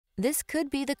This could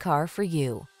be the car for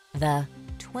you. The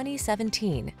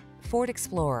 2017 Ford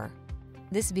Explorer.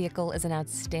 This vehicle is an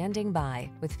outstanding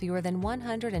buy with fewer than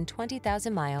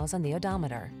 120,000 miles on the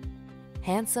odometer.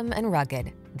 Handsome and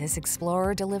rugged, this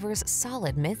Explorer delivers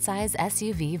solid midsize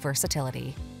SUV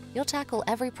versatility. You'll tackle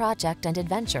every project and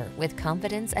adventure with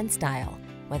confidence and style,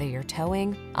 whether you're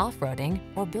towing, off-roading,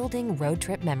 or building road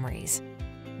trip memories.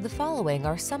 The following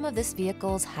are some of this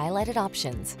vehicle's highlighted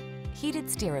options: heated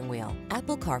steering wheel,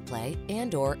 Apple CarPlay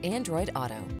and/or Android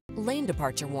Auto, lane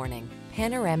departure warning,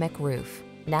 panoramic roof,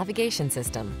 navigation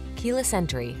system, keyless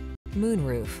entry,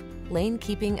 moonroof, lane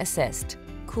keeping assist,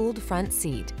 cooled front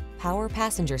seat, power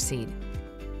passenger seat.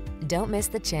 Don't miss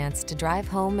the chance to drive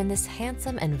home in this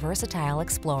handsome and versatile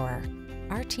Explorer.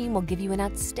 Our team will give you an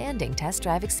outstanding test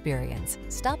drive experience.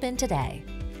 Stop in today.